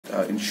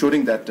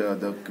ensuring that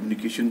the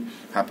communication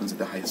happens at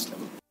the highest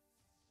level.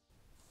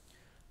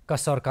 Ka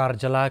sarkar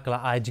jala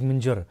kala ai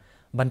Jingpynskhem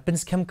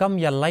Jingpynskhem kam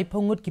ya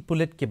laipo Ngut ki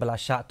Pulit ki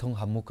balasha thung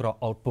ha Mukroh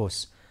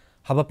outpost.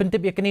 Haba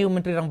pintip yakni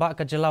Menteri Rangba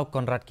ka jalau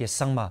Konrad ke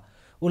sangma.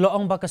 Ulo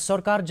ong ba ka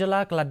sarkar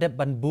jala kala dep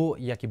banbu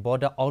ya ki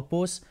border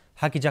outpost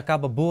ha ki jaka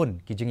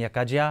babun ki jing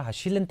yakajia ha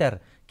shilenter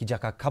ki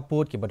jaka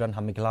kaput ki badan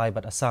ha Miglai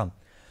bat Assam.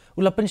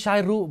 Ula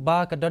pensyai ru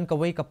ba ka don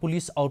kawai ka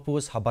police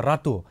outpost ha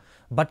Baratu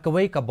bat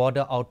kawai ka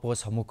border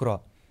outpost ha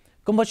Mukroh.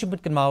 Kumba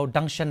syubut kenmau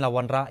dangshan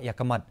lawan ra ya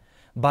kamat.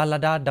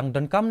 Balada dang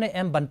don kam ne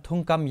em ban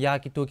thung kam ya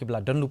kitu ki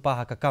bla don lupa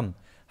ha kakam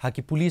ha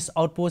ki police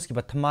outpost ki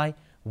bathamai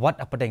wat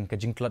apadeng ke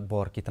jingklot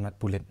bor ki tanat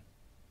Pulit.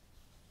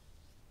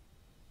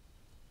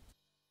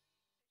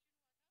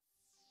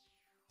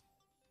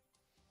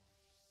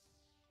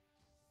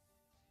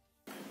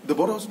 The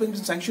border has been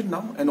sanctioned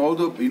now, and all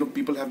the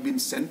people have been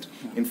sent.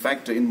 In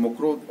fact, in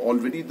Mukroh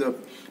already the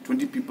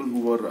 20 people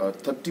who were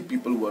 30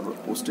 people were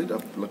posted. A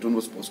platoon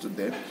was posted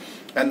there,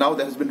 and now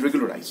that has been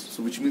regularized.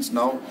 So, which means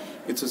now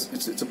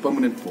it's a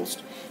permanent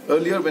post.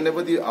 Earlier,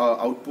 whenever the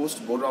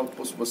border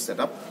outpost was set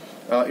up,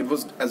 it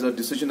was as a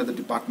decision at the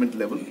department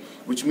level,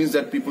 which means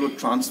that people were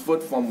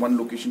transferred from one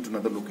location to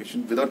another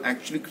location without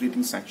actually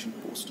creating sanctioned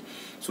post.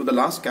 So the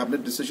last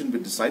cabinet decision we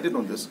decided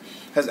on this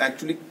has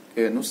actually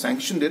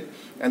sanctioned it,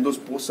 and those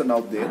posts are now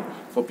there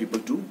for people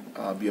to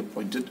be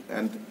appointed,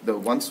 and the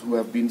ones who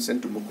have been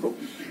sent to Mukroh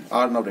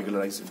are now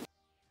regularized.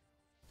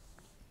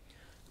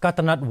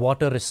 Katanat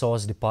Water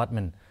Resource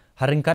Department haringkat